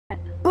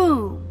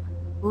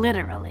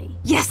Literally.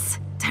 Yes!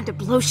 Time to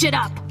blow shit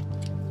up!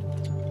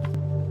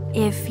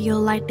 If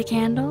you'll light the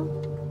candle.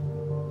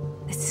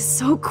 This is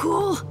so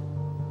cool!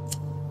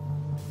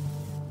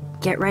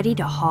 Get ready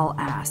to haul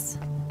ass.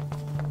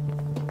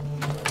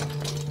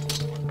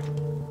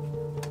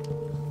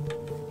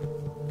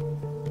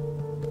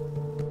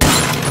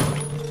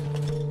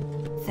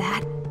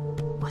 That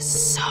was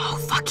so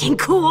fucking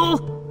cool!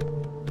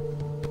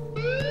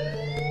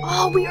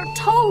 Oh, we are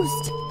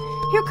toast!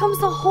 Here comes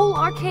the whole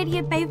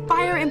Arcadia Bay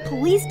Fire and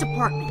Police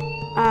Department.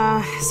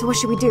 So what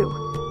should we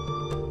do?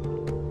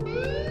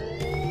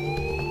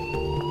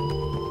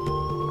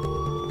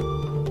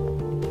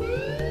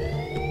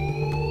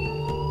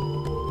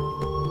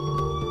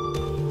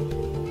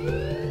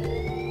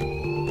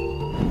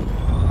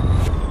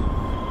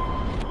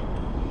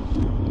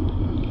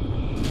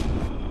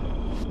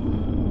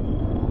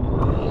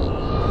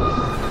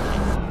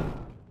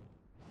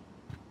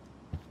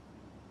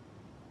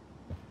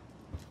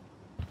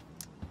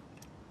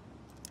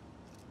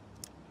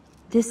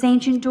 This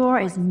ancient door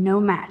is no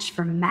match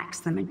for Max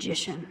the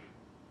Magician.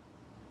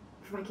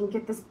 If I can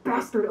get this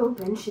bastard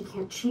open, she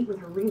can't cheat with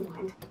her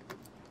rewind.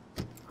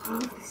 Oh,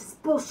 this is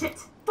bullshit!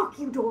 Fuck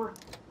you, door!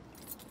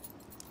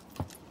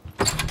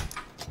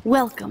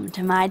 Welcome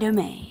to my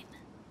domain.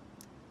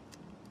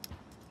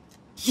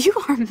 You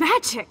are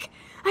magic!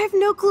 I have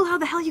no clue how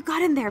the hell you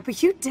got in there,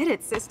 but you did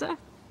it, sister.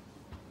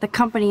 The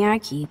company I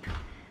keep.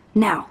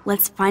 Now,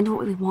 let's find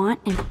what we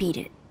want and beat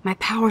it. My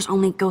powers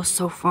only go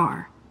so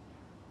far.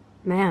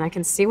 Man, I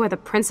can see why the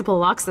principal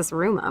locks this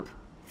room up.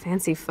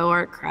 Fancy faux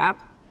art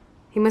crap.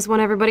 He must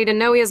want everybody to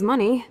know he has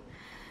money,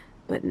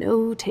 but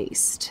no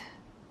taste.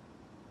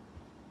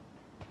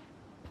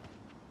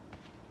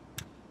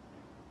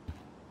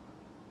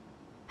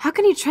 How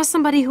can you trust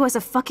somebody who has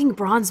a fucking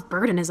bronze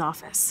bird in his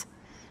office?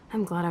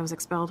 I'm glad I was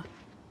expelled.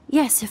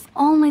 Yes, if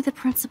only the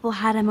principal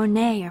had a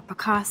Monet or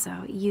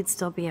Picasso, you'd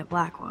still be at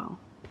Blackwell.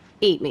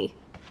 Eat me.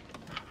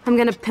 I'm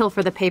gonna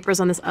pilfer the papers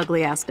on this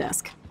ugly-ass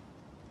desk.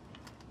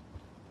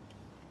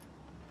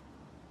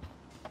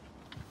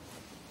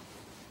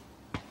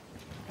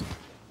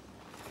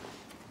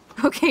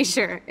 Okay,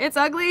 sure. It's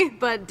ugly,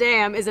 but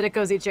damn, is it a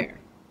cozy chair.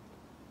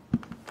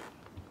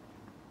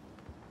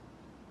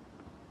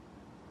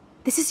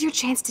 This is your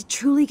chance to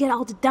truly get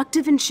all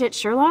deductive and shit,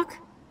 Sherlock.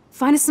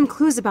 Find us some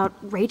clues about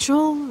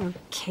Rachel, or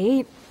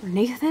Kate, or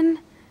Nathan.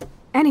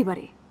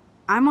 Anybody.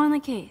 I'm on the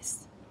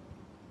case.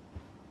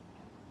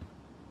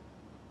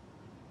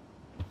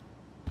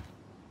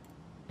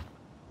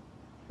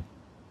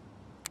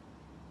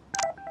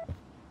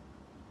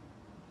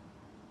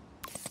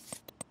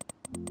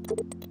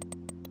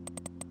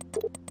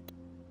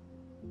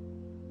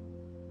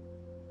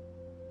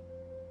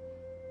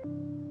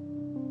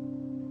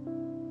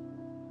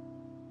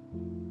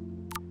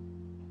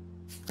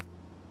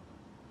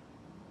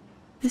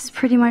 This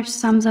pretty much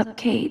sums up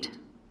Kate.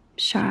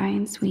 Shy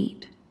and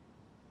sweet.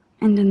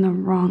 And in the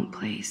wrong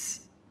place.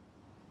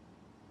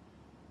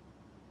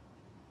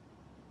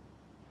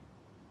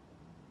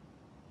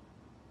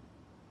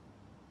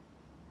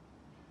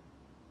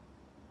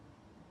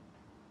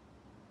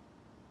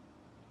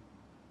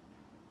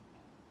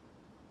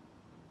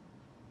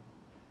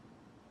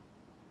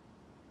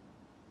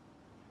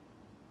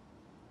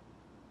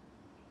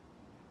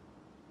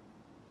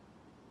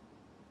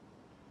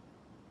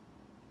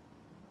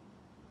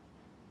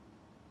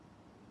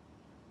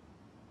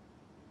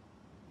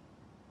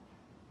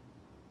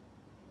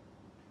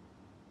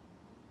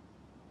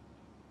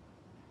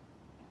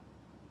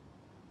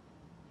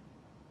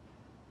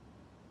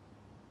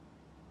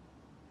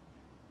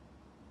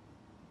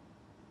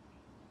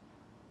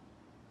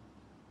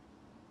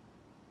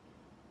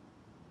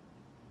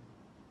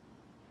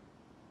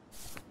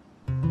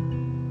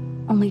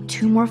 Only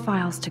 2 more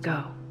files to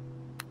go.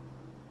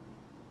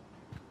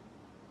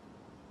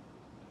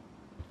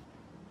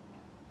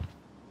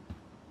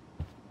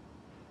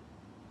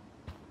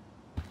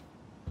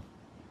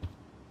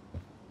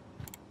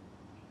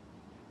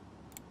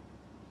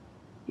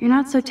 You're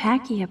not so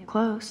tacky up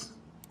close.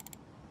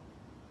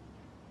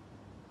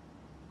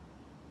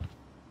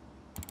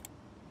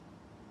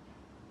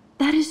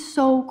 That is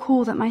so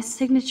cool that my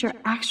signature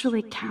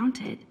actually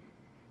counted.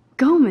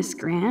 Go, Miss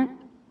Grant.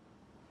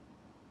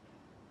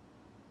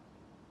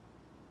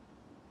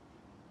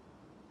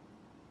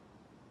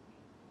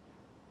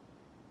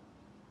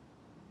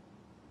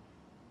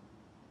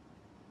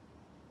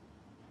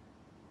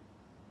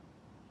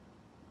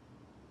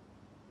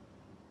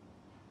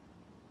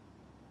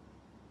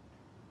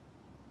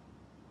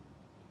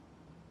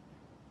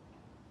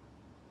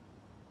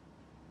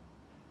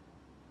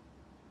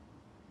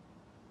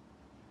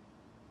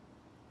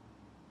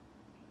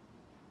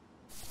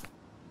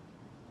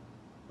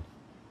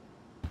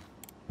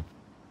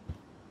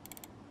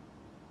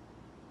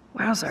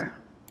 Wowzer,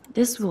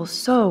 this will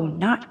so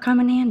not come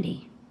in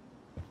handy.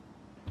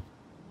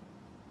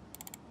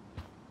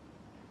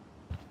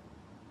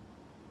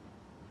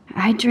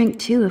 I'd drink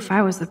too if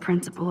I was the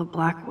principal of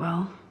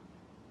Blackwell.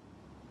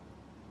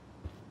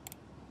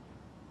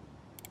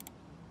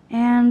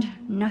 And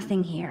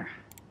nothing here.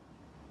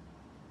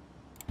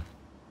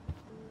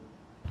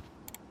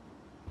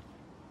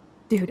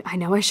 Dude, I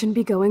know I shouldn't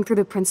be going through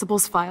the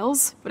principal's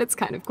files, but it's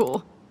kind of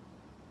cool.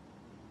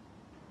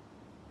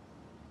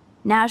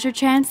 Now's your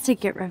chance to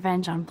get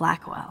revenge on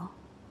Blackwell.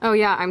 Oh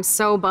yeah, I'm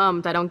so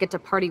bummed I don't get to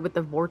party with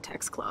the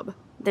Vortex Club.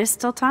 There's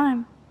still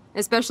time.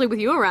 Especially with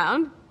you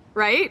around,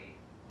 right?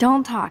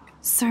 Don't talk.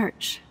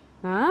 Search.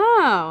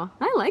 Oh,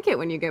 I like it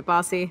when you get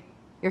bossy.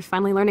 You're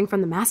finally learning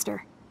from the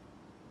master.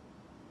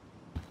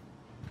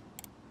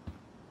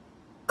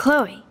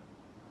 Chloe,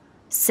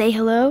 say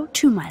hello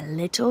to my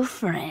little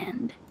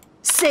friend.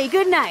 Say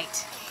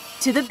goodnight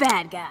to the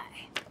bad guy.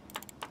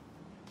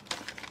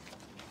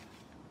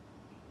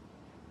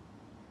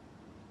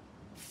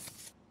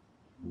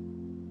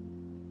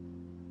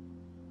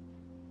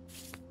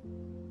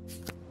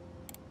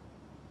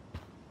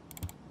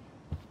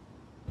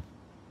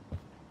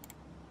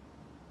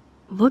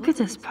 Look at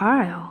this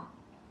pile.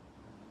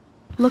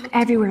 Look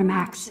everywhere,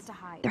 Max.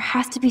 There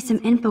has to be some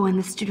info in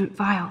the student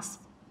files.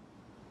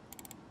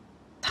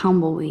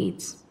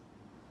 Tumbleweeds.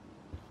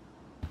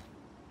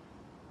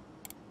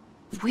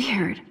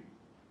 Weird.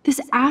 This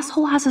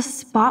asshole has a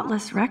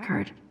spotless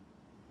record.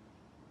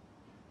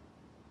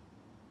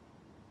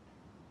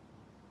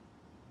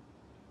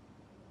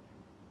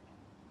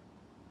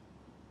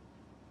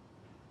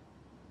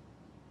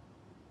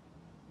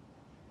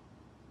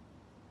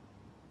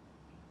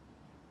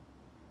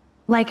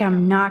 Like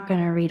I'm not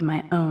gonna read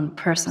my own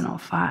personal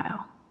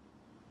file.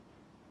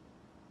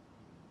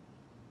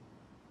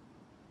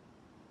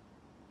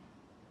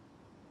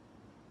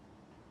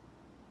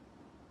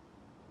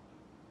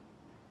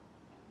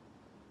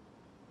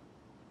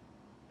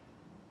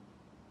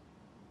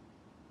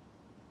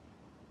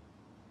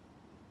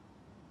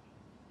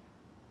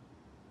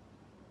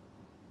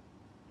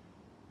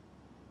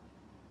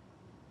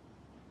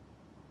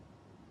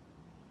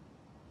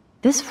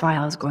 This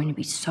file is going to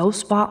be so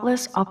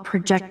spotless, I'll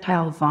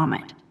projectile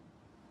vomit.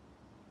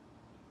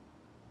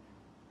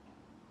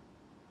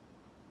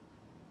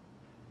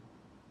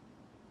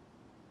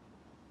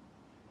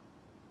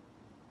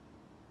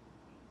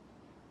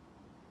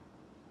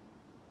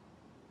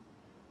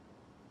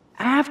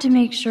 I have to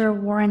make sure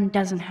Warren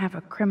doesn't have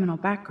a criminal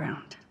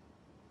background.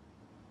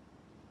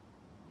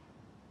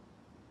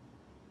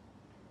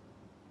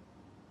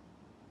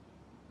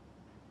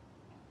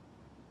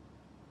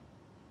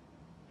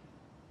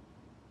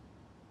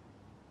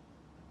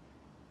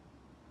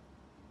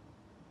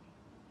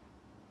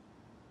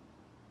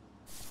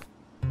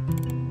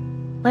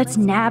 Let's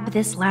nab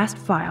this last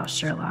file,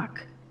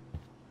 Sherlock.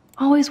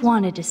 Always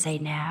wanted to say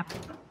nab.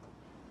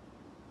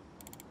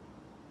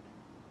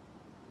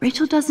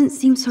 Rachel doesn't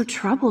seem so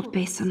troubled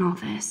based on all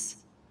this.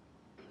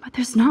 But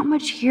there's not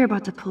much here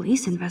about the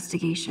police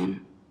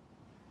investigation.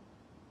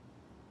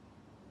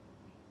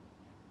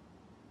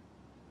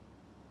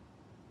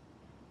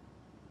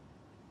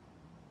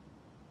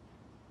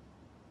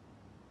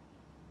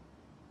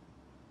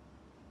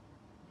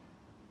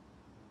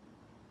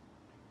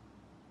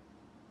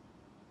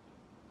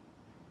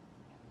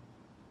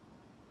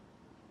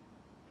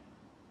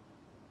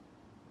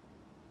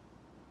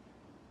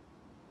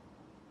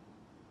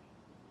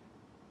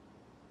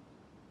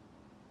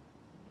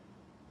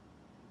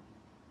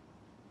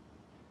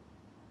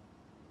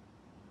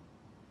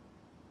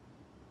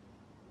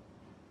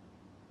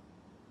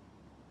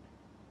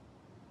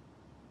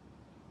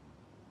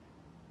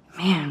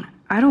 Man,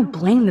 I don't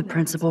blame the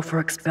principal for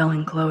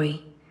expelling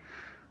Chloe.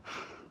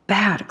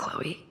 Bad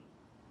Chloe.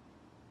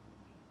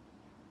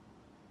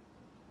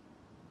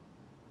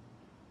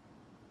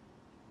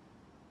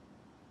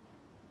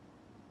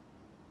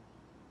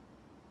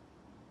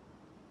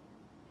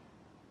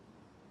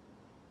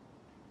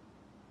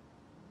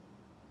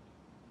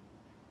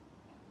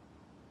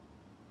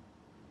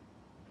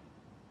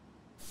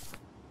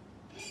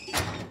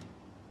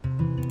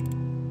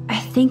 I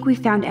think we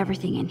found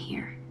everything in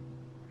here.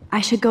 I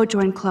should go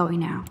join Chloe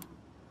now.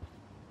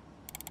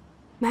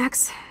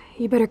 Max,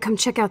 you better come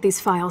check out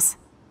these files.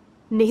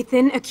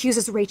 Nathan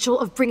accuses Rachel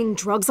of bringing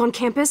drugs on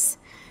campus,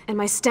 and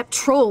my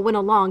step-troll went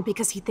along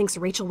because he thinks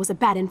Rachel was a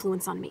bad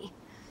influence on me.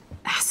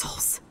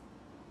 Assholes.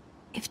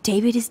 If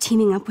David is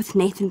teaming up with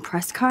Nathan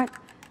Prescott,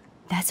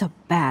 that's a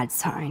bad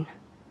sign.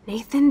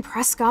 Nathan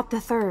Prescott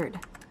III.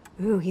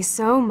 Ooh, he's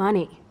so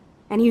money.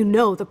 And you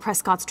know the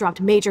Prescotts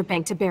dropped major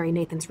bank to bury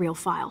Nathan's real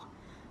file.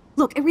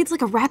 Look, it reads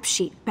like a rap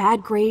sheet.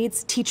 Bad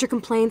grades, teacher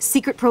complaints,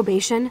 secret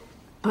probation.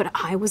 But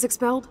I was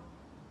expelled?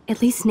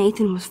 At least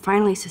Nathan was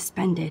finally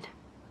suspended.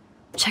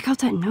 Check out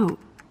that note.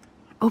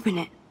 Open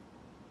it.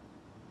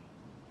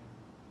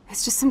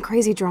 It's just some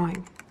crazy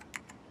drawing.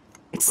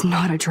 It's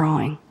not a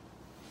drawing.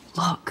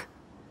 Look.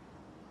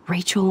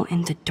 Rachel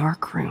in the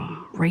dark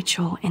room.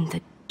 Rachel in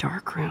the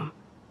dark room.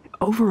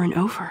 Over and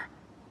over.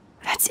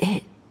 That's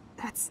it.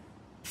 That's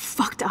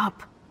fucked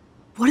up.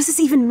 What does this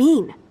even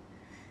mean?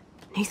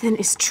 Nathan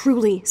is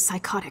truly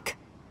psychotic.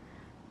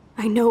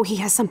 I know he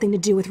has something to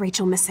do with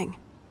Rachel missing.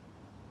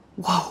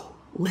 Whoa,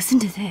 listen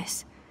to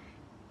this.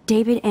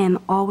 David M.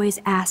 always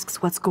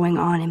asks what's going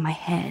on in my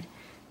head.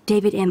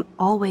 David M.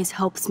 always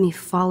helps me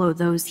follow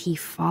those he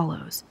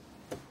follows.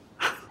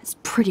 It's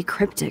pretty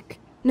cryptic.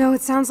 No,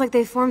 it sounds like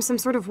they formed some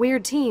sort of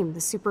weird team,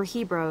 the Super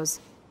Hebros.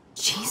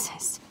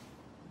 Jesus.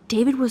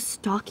 David was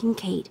stalking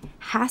Kate,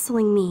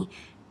 hassling me,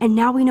 and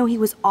now we know he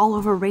was all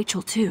over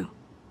Rachel too.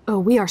 Oh,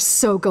 we are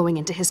so going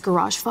into his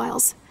garage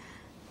files.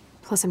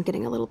 Plus, I'm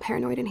getting a little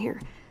paranoid in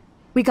here.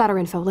 We got our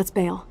info, let's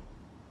bail.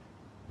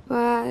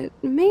 But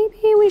maybe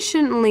we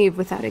shouldn't leave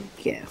without a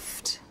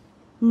gift.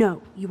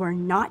 No, you are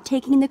not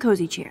taking the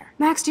cozy chair.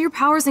 Max, do your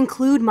powers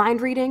include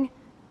mind reading?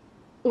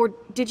 Or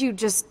did you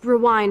just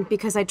rewind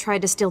because I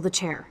tried to steal the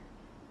chair?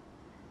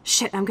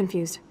 Shit, I'm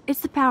confused. It's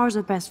the powers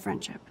of best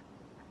friendship.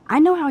 I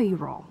know how you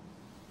roll.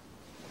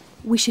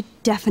 We should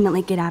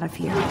definitely get out of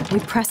here. We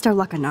pressed our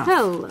luck enough.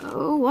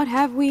 Hello, what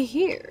have we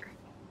here?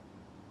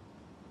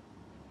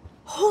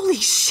 Holy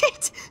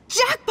shit!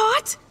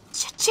 Jackpot!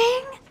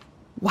 Cha-ching!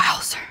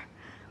 Wowzer.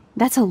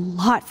 That's a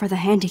lot for the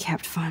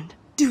handicapped fund.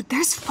 Dude,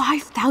 there's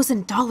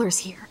 $5,000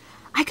 here.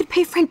 I could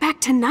pay Frank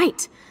back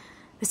tonight.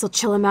 This'll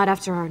chill him out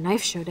after our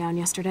knife showdown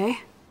yesterday.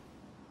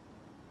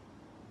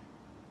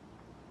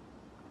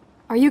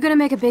 Are you gonna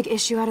make a big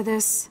issue out of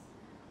this?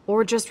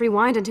 Or just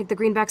rewind and take the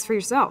greenbacks for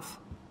yourself?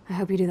 I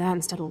hope you do that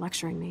instead of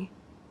lecturing me.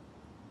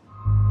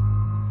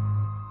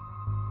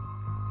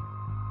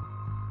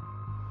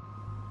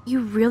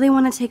 You really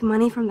want to take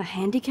money from the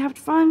handicapped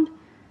fund?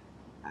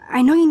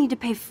 I know you need to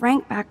pay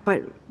Frank back,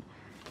 but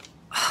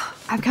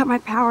I've got my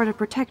power to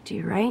protect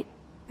you, right?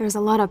 There's a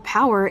lot of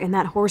power in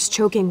that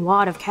horse-choking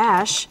wad of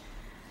cash.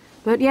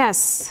 But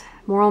yes,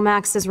 Moral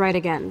Max is right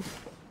again.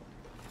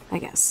 I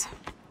guess.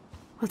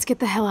 Let's get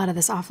the hell out of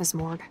this office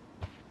morgue.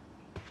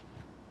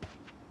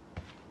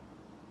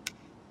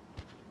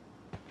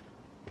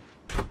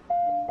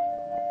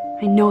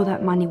 I know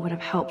that money would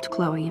have helped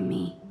Chloe and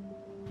me.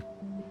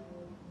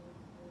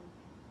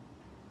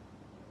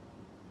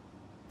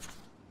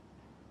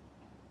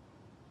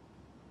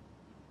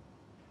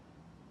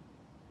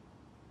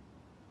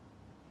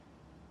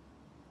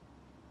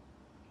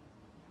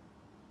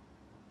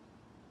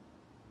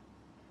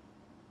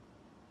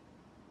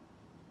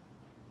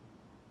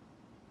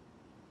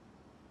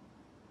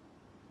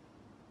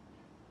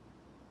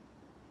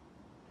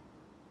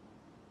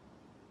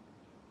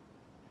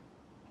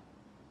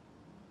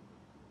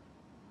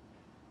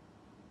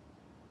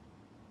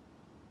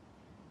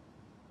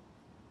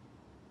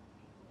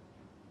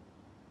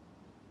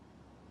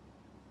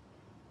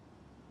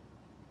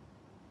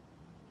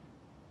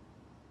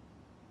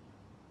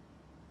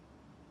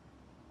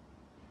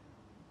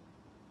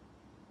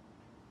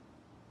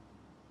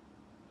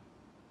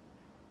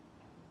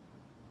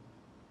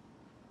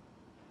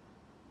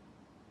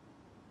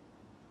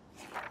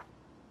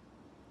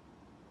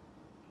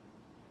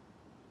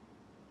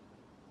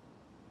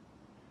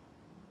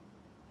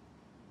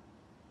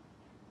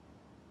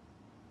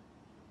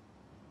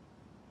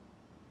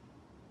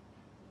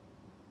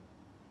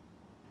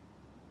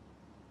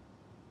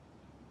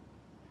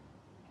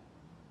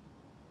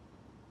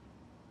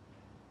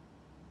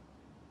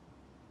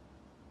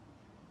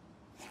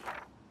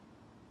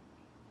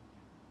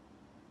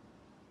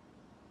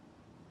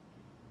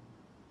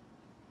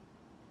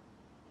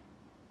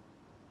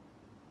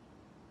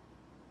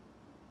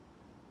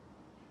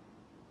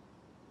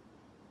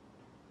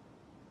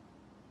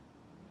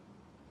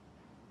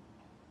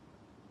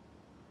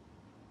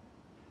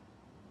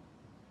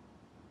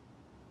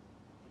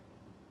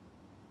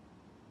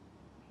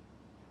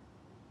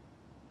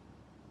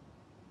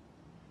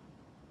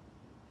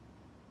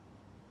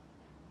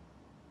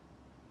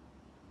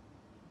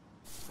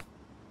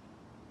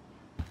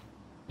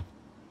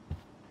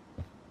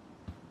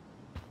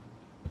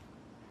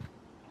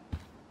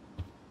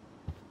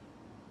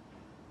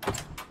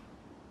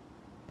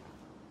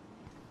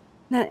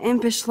 That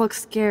impish look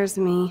scares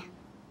me.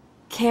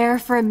 Care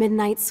for a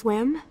midnight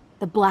swim?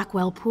 The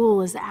Blackwell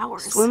pool is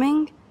ours.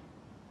 Swimming?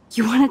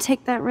 You want to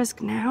take that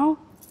risk now?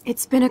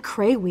 It's been a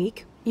cray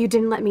week. You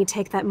didn't let me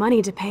take that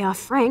money to pay off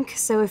Frank,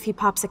 so if he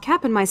pops a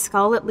cap in my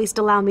skull, at least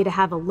allow me to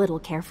have a little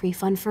carefree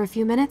fun for a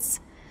few minutes.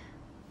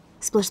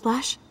 Splish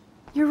splash?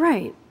 You're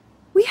right.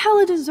 We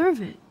hella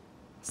deserve it.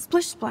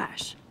 Splish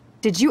splash.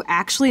 Did you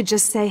actually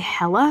just say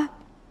hella?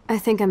 I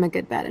think I'm a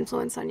good bad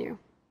influence on you.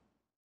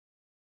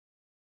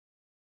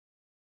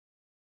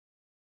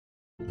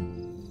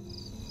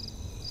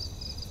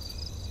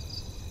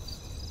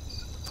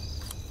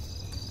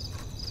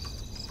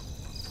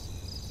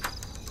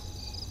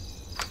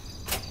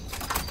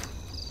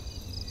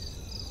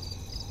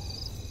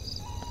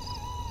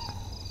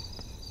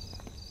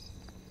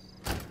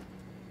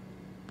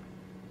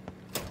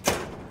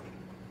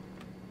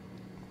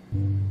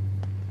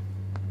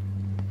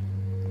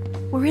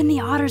 We're in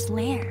the otter's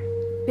lair.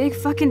 Big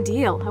fucking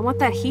deal. I want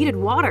that heated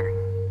water.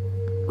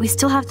 We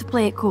still have to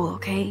play it cool,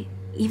 okay?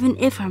 Even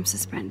if I'm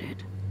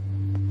suspended.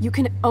 You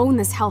can own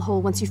this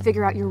hellhole once you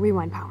figure out your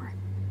rewind power.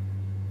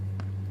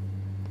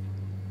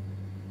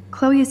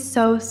 Chloe is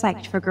so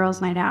psyched for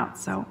girls' night out,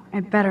 so I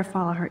better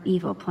follow her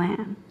evil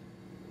plan.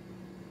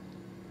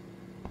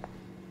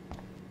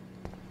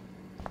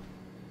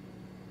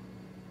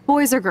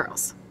 Boys or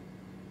girls?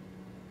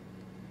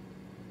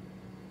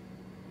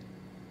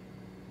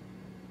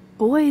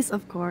 Boys,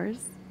 of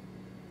course.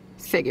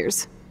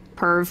 Figures.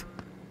 Perv.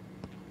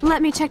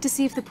 Let me check to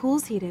see if the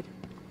pool's heated.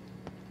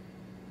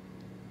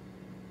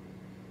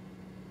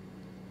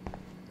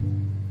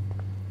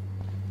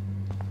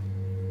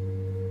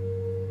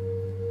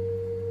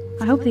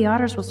 I hope the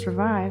otters will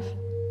survive.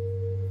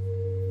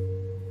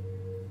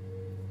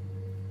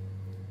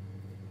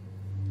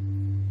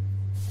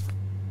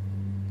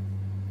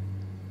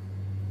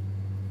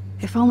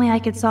 If only I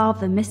could solve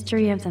the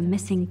mystery of the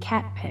missing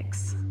cat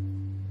pics.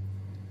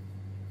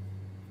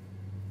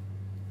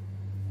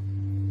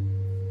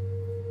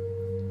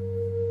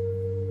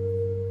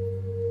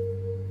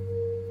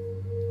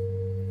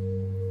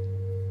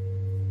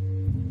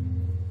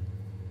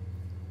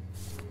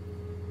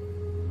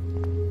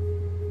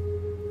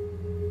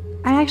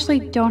 I actually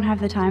don't have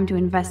the time to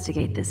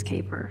investigate this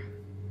caper.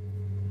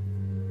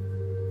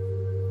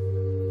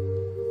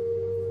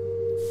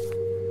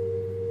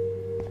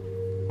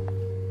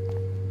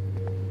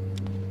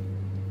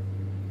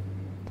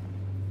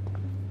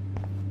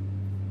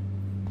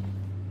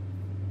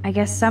 I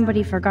guess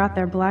somebody forgot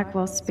their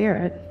Blackwell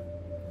spirit.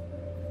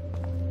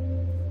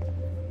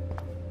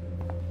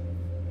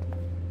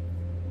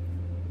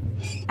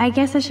 I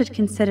guess I should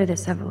consider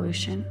this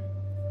evolution.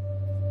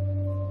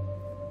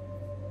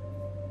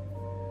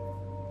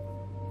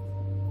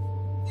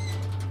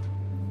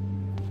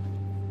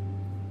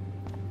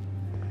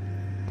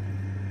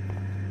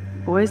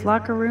 Boys'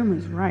 locker room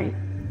is right.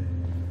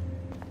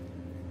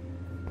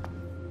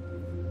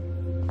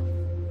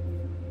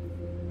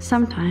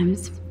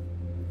 Sometimes.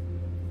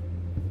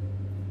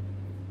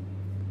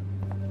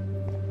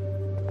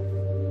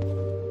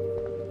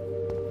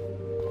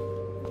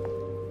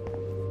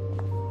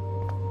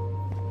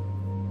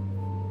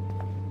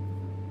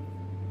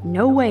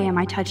 No way am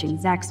I touching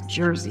Zach's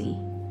jersey.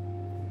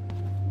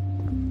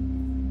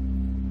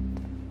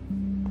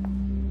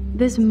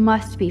 This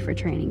must be for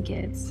training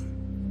kids.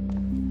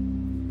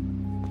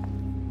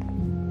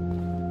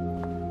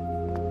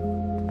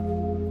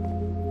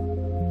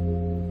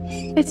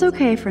 It's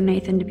okay for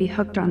Nathan to be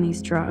hooked on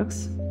these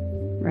drugs,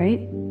 right?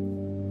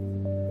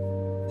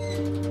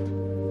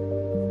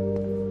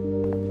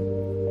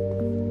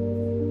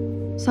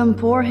 Some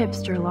poor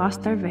hipster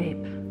lost their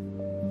vape.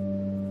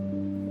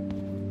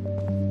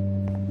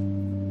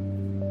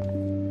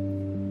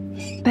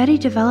 Betty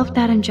developed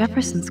that in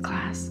Jefferson's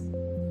class.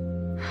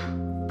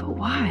 But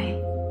why?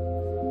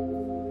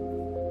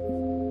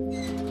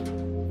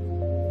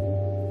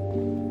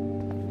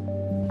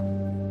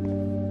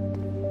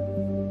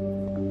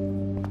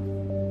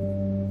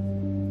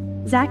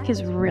 Zach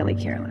is really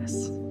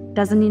careless.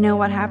 Doesn't he know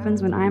what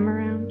happens when I'm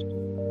around?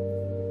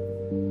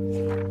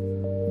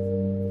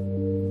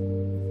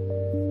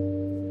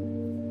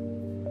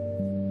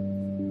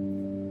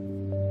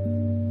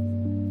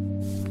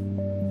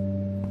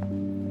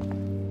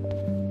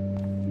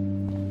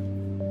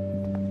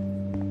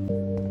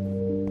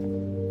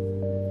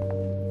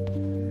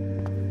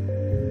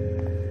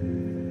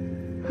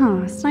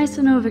 Huh, it's nice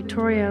to know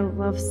Victoria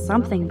loves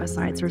something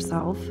besides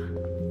herself.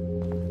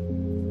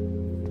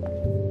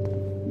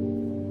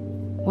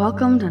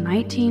 Welcome to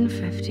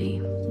 1950.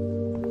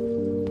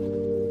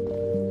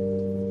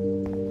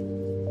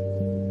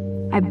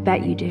 I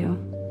bet you do.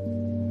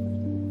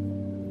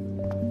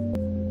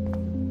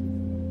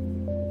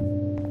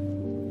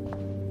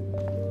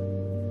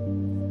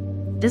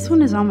 This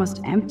one is almost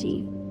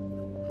empty.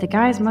 The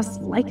guys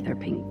must like their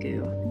pink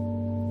goo.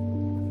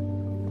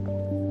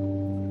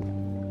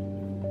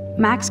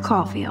 Max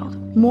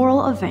Caulfield,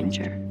 moral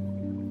avenger.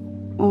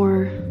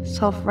 Or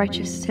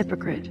self-righteous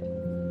hypocrite.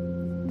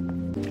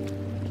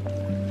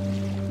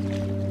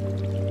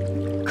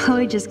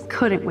 Chloe just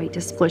couldn't wait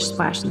to splish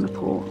splash in the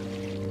pool.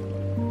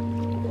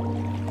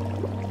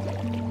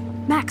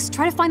 Max,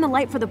 try to find the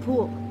light for the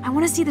pool. I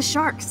want to see the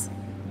sharks.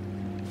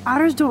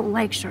 Otters don't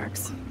like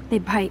sharks. They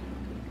bite.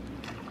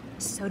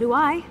 So do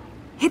I.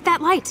 Hit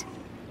that light.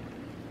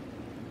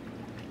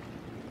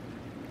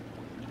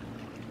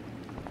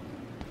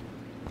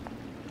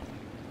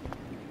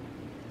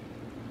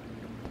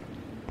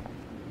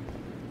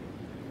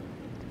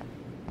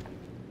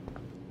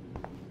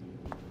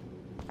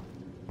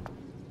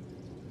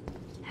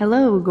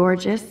 Hello,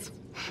 gorgeous.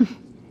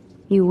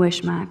 You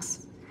wish,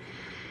 Max.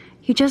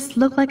 You just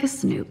look like a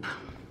snoop.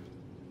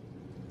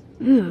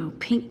 Ooh,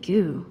 pink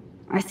goo.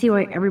 I see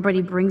why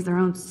everybody brings their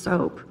own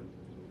soap.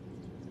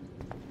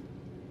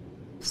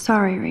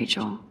 Sorry,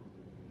 Rachel.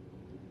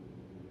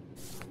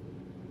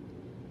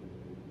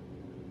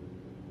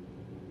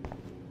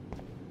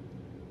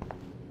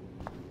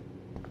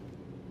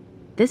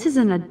 This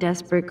isn't a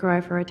desperate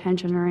cry for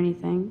attention or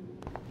anything.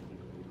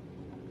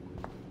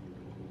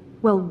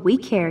 Well, we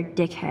care,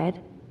 dickhead.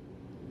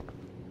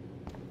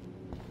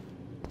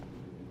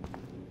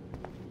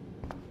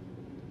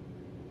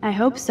 I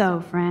hope so,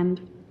 friend.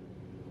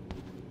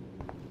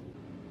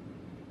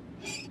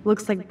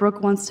 Looks like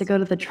Brooke wants to go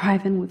to the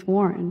drive-in with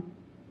Warren.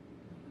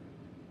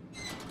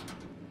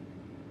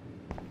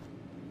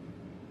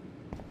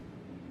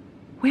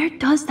 Where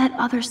does that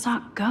other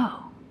sock go?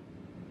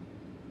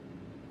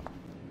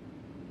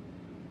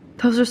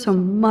 Those are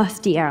some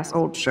musty-ass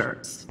old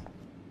shirts.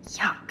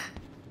 Yuck.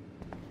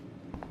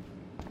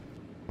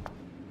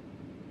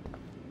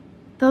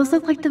 Those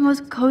look like the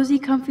most cozy,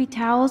 comfy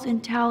towels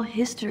in towel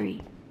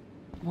history.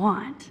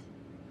 Want?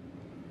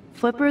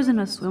 Flippers in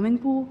a swimming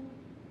pool?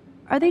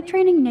 Are they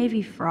training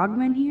Navy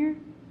frogmen here?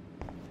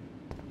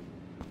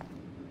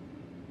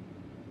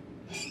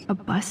 A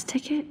bus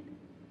ticket?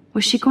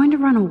 Was she going to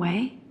run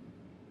away?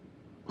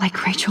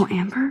 Like Rachel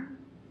Amber?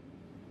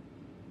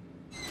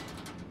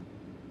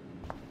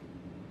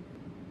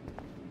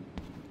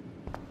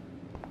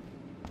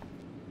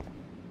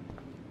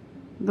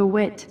 The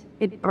wit,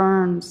 it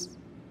burns.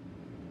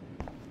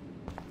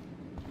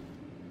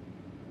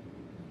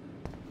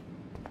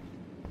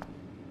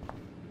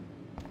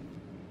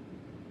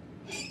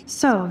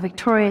 So,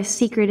 Victoria's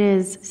secret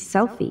is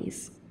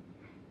selfies.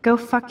 Go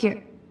fuck your...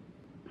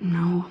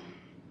 No.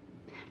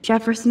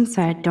 Jefferson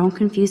said, don't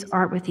confuse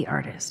art with the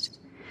artist.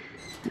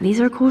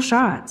 These are cool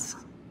shots.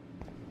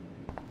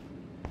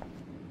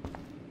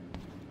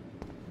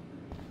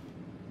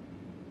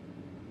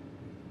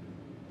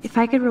 If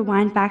I could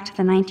rewind back to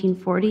the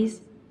 1940s,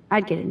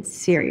 I'd get in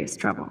serious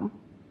trouble.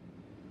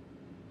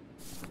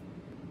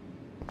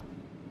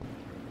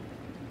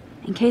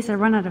 In case I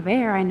run out of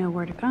air, I know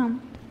where to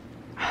come.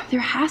 There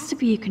has to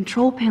be a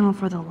control panel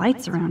for the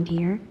lights around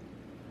here.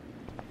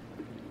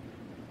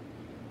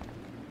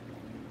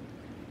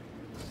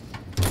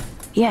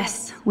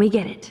 Yes, we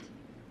get it.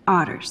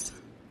 Otters.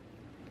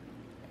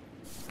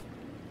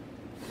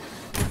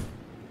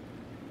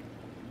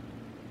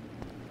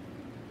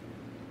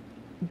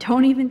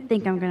 Don't even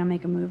think I'm gonna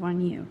make a move on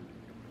you.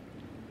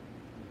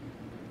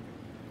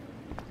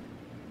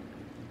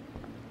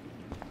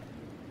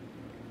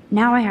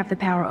 Now I have the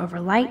power over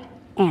light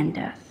and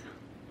death.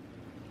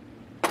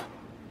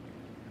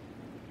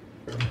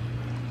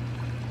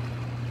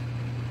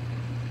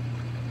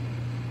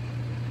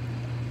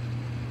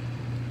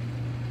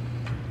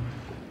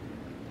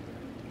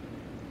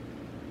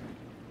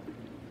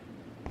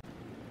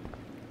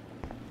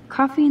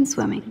 Coffee and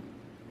swimming.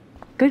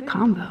 Good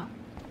combo.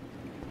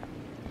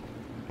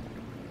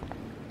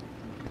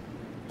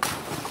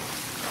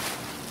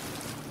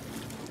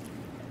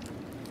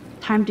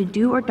 Time to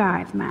do or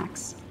dive,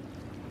 Max.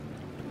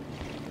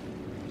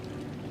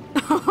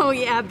 Oh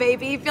yeah,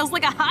 baby. Feels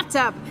like a hot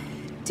tub.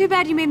 Too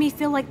bad you made me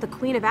feel like the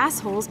queen of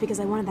assholes because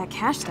I wanted that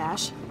cash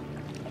stash.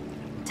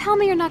 Tell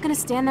me you're not gonna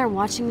stand there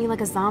watching me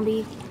like a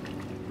zombie.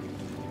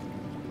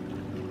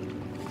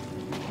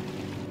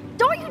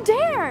 Don't you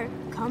dare!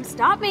 Come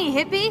stop me,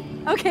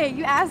 hippie! Okay,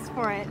 you asked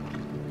for it.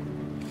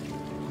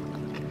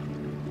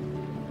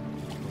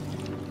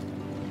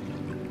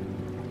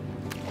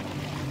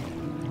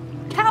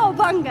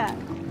 Cowabunga!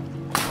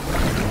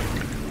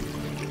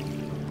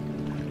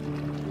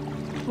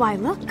 Why,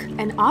 look,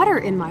 an otter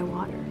in my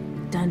water.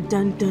 Dun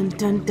dun dun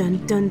dun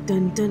dun dun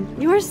dun dun.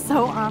 You are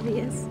so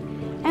obvious.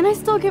 And I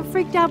still get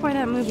freaked out by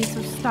that movie,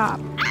 so stop.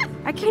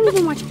 I can't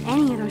even watch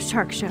any of those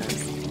shark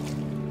shows.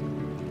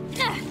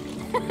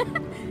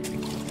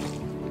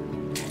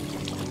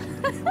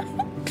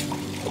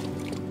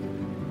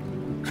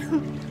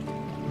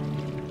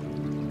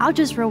 I'll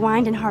just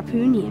rewind and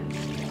harpoon you.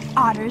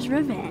 Otter's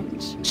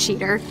revenge.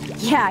 Cheater.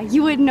 Yeah,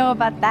 you wouldn't know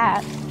about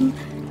that.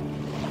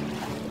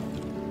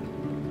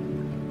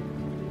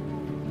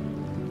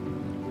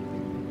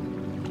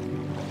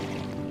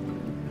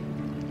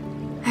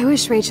 I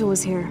wish Rachel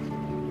was here.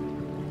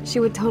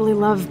 She would totally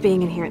love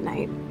being in here at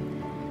night.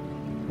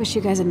 Wish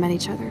you guys had met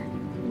each other.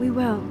 We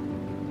will.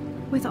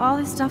 With all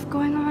this stuff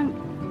going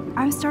on,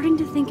 I'm starting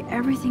to think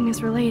everything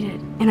is related,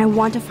 and I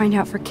want to find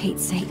out for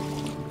Kate's sake.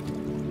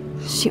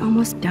 She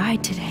almost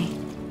died today.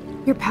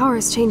 Your power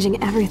is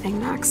changing everything,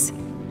 Max.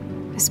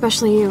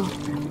 Especially you.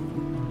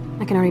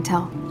 I can already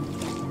tell.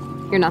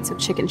 You're not so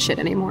chicken shit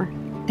anymore.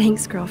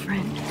 Thanks,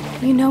 girlfriend.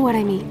 You know what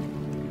I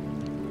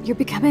mean. You're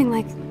becoming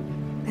like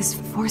this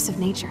force of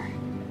nature.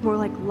 More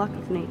like luck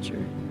of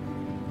nature.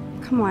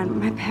 Come on,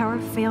 my power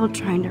failed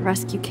trying to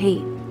rescue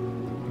Kate.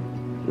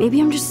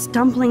 Maybe I'm just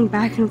stumbling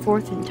back and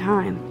forth in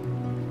time.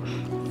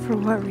 For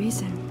what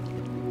reason?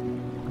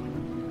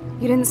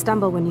 You didn't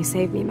stumble when you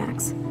saved me,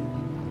 Max.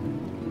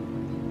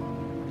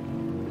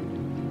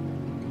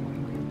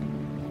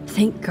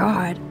 Thank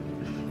God.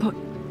 But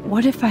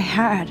what if I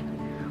had?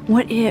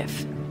 What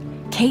if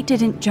Kate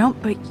didn't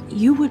jump, but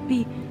you would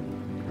be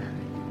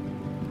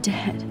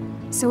dead?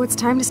 So it's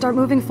time to start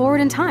moving forward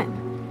in time.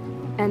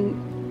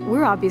 And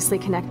we're obviously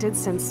connected,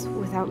 since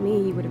without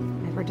me, you would have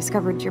never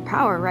discovered your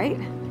power, right?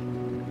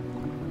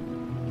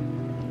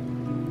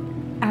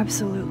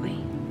 Absolutely.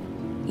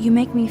 You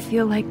make me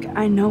feel like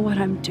I know what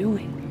I'm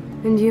doing.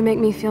 And you make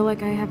me feel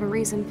like I have a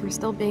reason for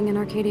still being in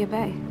Arcadia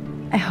Bay.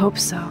 I hope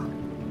so.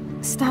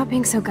 Stop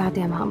being so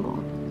goddamn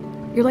humble.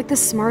 You're like the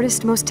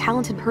smartest, most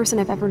talented person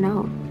I've ever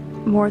known.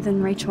 More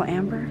than Rachel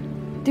Amber?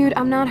 Dude,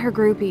 I'm not her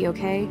groupie,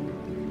 okay?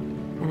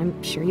 And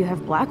I'm sure you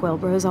have Blackwell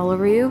bros all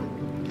over you.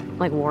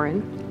 Like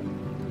Warren.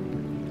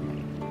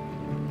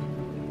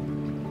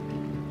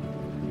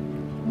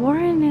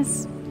 Warren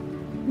is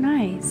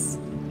nice.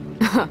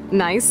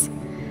 Nice?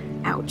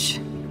 Ouch.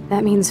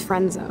 That means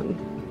friend zone.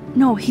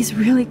 No, he's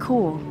really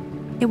cool.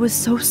 It was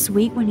so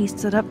sweet when he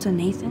stood up to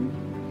Nathan.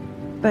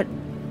 But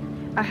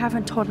I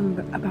haven't told him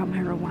about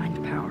my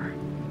rewind power.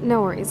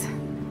 No worries.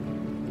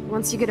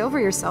 Once you get over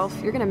yourself,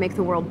 you're gonna make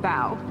the world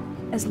bow.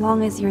 As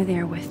long as you're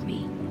there with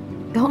me.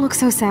 Don't look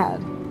so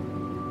sad.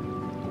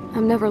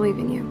 I'm never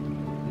leaving you.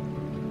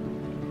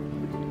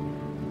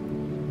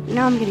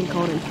 Now I'm getting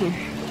cold in here.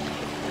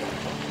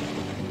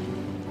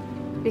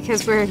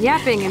 Because we're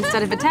yapping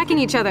instead of attacking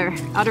each other,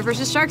 otter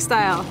versus shark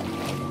style.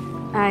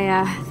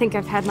 I think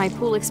I've had my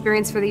pool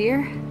experience for the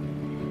year.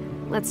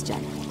 Let's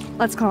jet.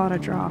 Let's call it a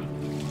draw.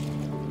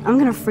 I'm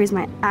gonna freeze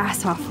my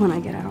ass off when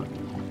I get out.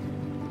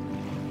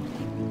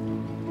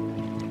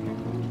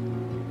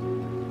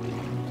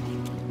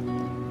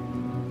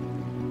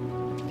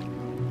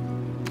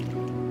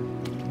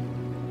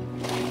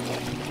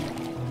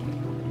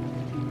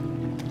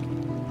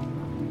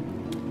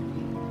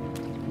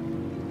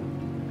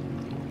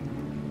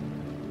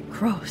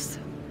 Gross.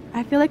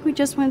 I feel like we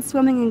just went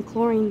swimming in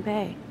Chlorine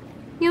Bay.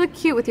 You look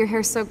cute with your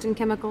hair soaked in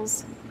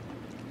chemicals.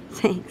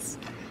 Thanks.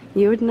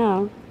 You would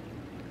know.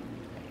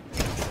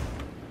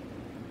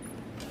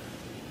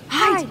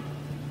 Hide!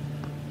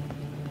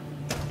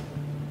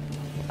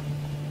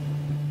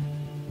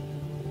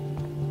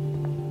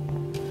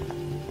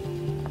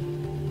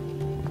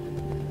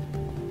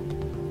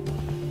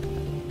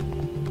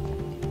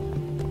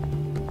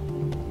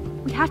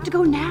 We have to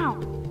go now.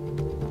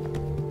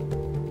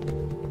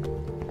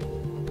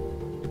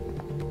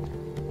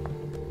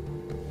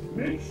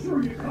 Make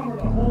sure you cover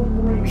the whole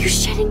parade. Are you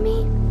shitting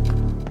me?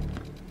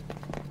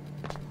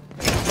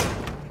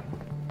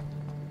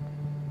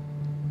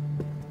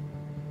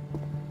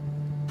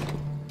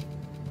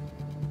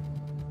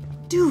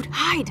 Dude,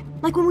 hide!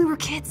 Like when we were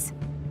kids.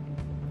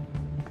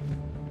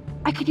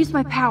 I could use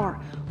my power,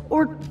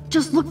 or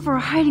just look for a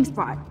hiding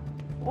spot,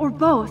 or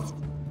both.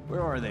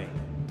 Where are they?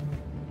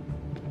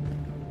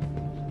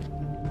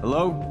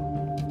 Hello?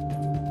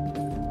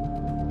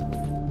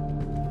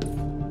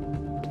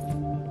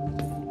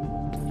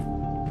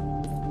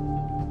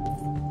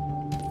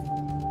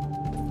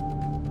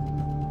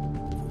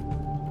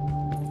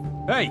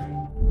 Hey!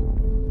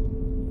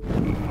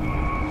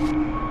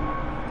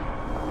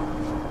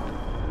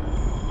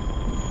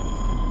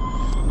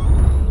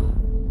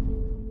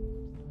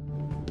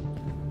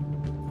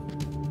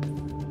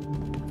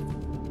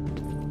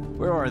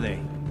 Where are they?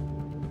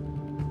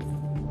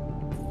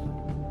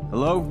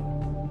 Hello?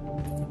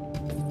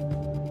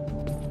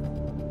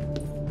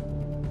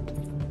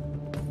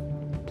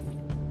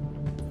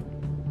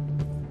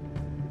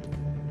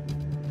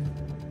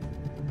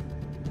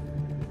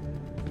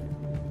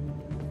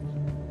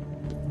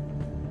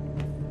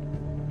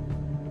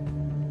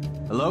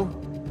 Hello?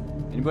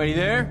 Anybody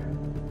there?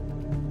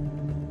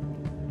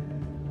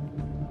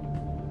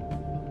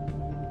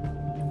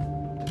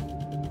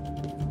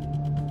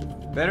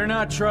 Better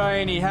not try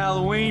any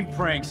Halloween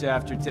pranks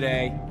after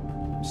today.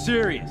 I'm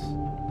serious.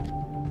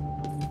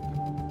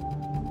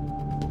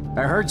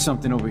 I heard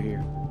something over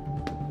here.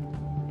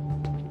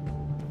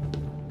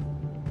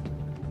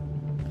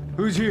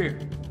 Who's here?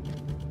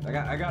 I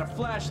got a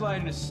flashlight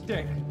and a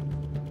stick.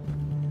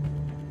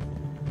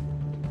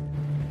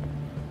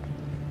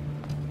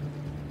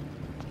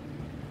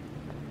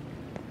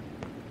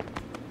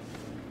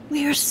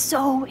 We are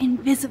so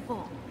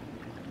invisible.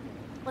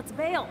 Let's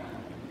bail.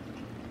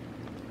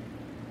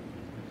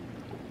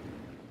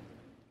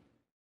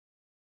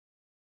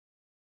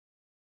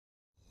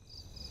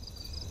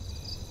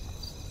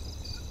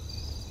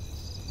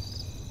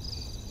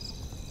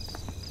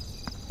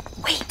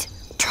 Wait,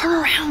 turn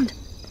around.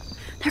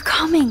 They're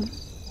coming.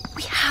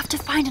 We have to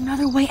find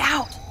another way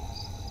out.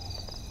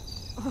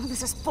 Oh,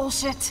 this is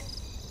bullshit.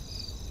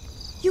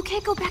 You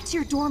can't go back to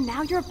your dorm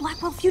now. You're a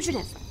Blackwell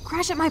fugitive.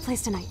 Crash at my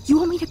place tonight. You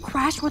want me to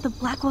crash where the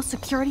Blackwell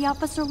security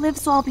officer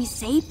lives so I'll be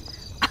safe?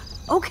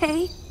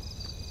 Okay.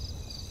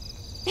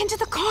 Into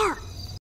the car!